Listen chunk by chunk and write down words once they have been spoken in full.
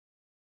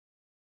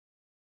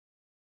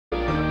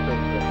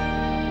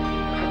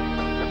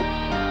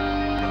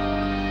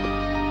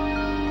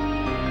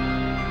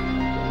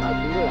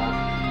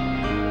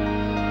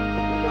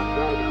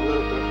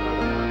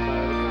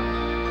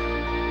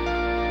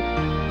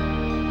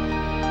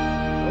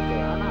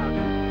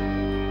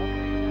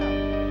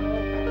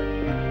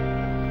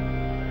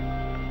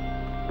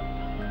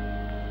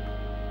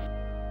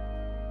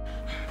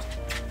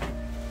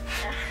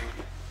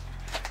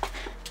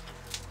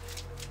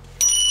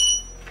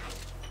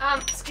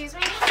Excuse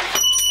me?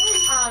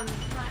 I'm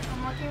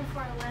looking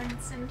for Lynn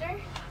Cinder.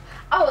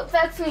 Oh,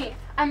 that's me.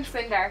 I'm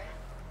Cinder.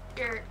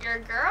 You're a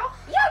girl?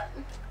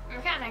 Yep.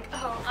 Mechanic.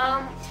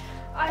 Oh,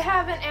 I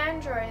have an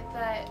Android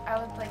that I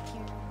would like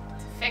you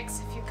to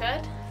fix if you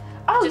could.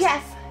 Oh, Just-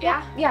 yes.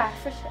 Yeah? Yeah,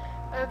 for sure.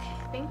 Okay,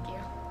 thank you.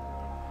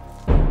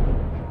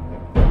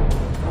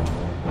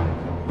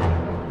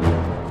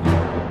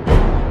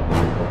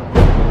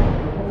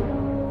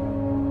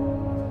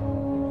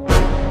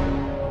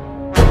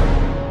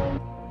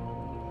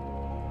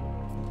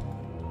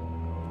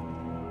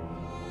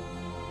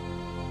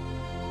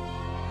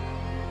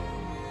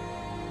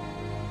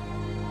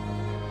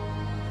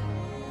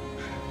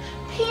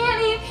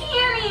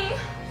 Penny!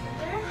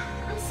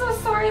 I'm so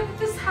sorry that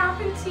this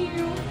happened to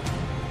you.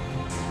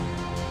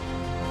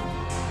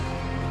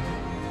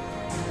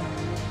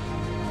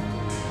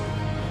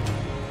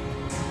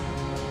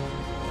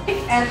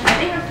 And I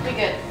think we're pretty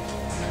good.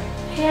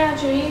 Hey,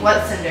 Audrey.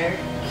 What, Cinder?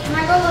 Can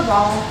I go to the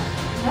ball?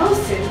 No,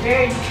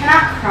 Cinder. You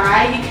cannot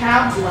cry. You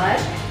cannot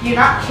blush. You're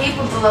not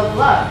capable of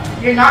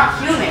love. You're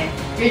not human.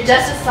 You're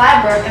just a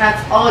cyborg, and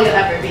that's all you'll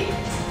ever be.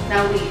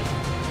 Now leave.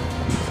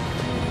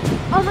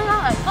 Oh my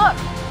god, look!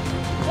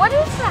 What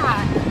is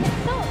that? It's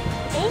so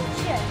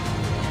ancient.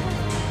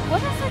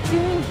 What is it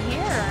doing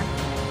here?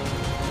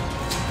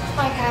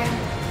 Okay.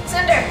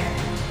 Cinder,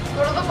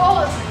 go to the ball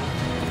with me.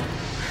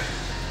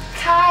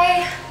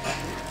 Kai.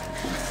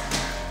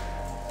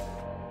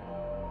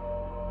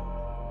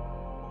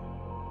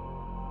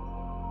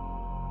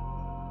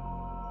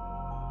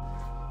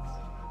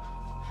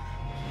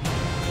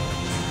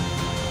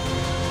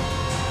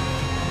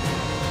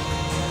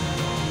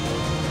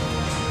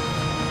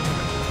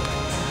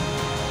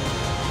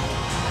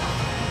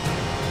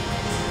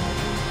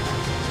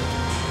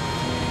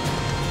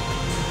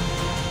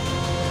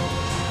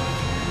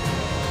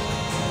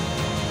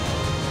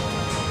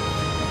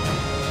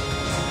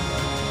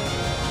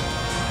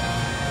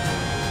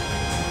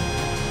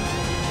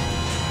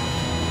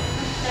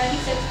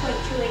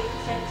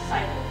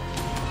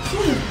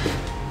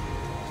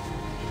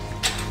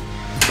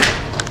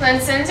 Lynn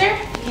Cinder?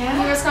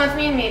 Yeah? You must come with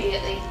me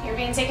immediately. You're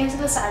being taken to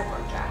the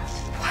cyborg draft.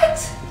 What?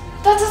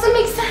 That doesn't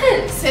make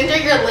sense. Cinder,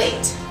 you're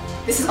late.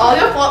 This is all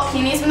your fault.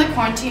 Penny's been in the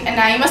quarantine, and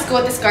now you must go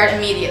with this guard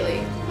immediately.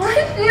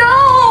 What?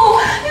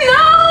 No!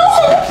 No!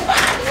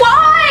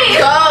 Why?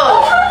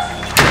 Go!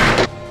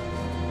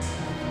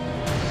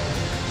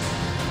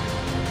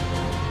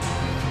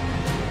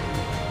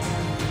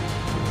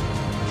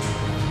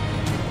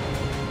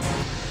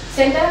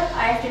 Cinder,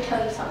 I have to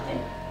tell you something.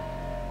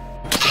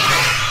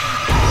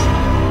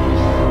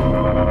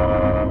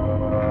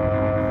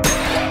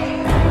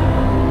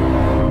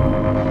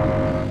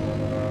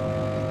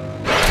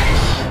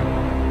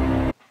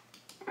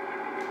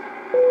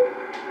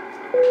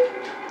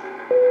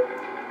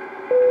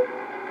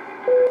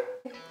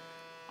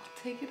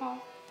 I'll take it off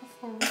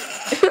before.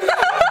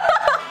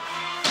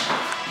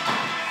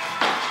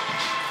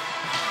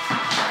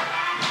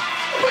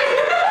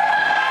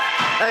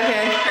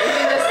 Okay.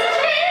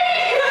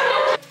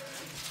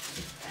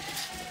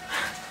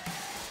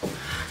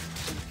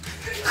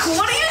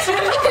 What are you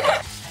doing?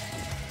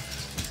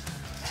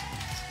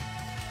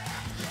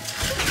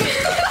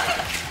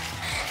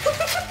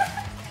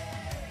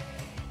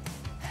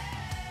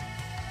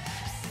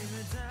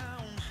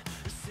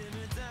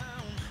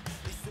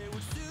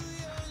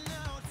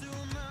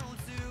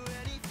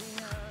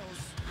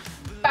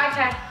 Bye,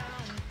 Kai.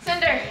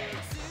 Cinder,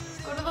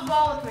 go to the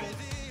ball with me.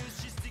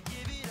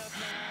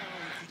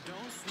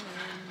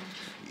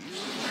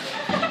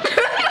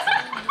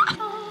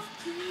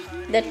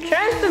 The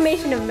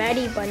transformation of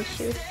Maddie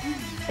Bunchu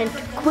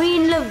into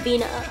Queen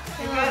Lavina.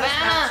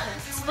 Lavana.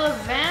 It's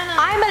Lavana.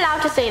 I'm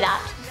allowed to say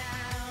that.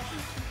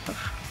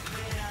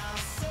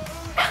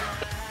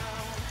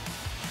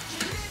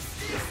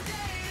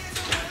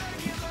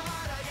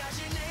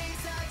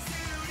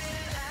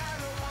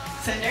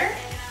 Cinder,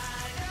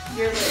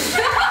 you're late.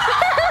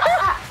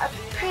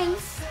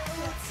 Prince.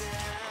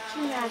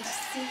 Your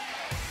Majesty.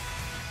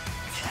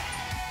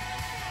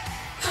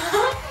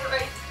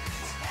 Right.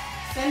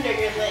 Cinder,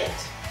 you're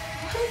late.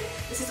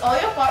 This is all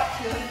your fault,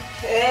 Penny.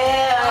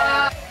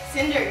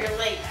 Cinder, you're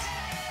late.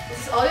 This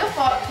is all your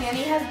fault.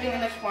 Penny has been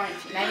in the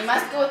quarantine. Now you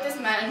must go with this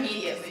man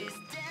immediately.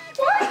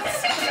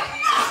 What?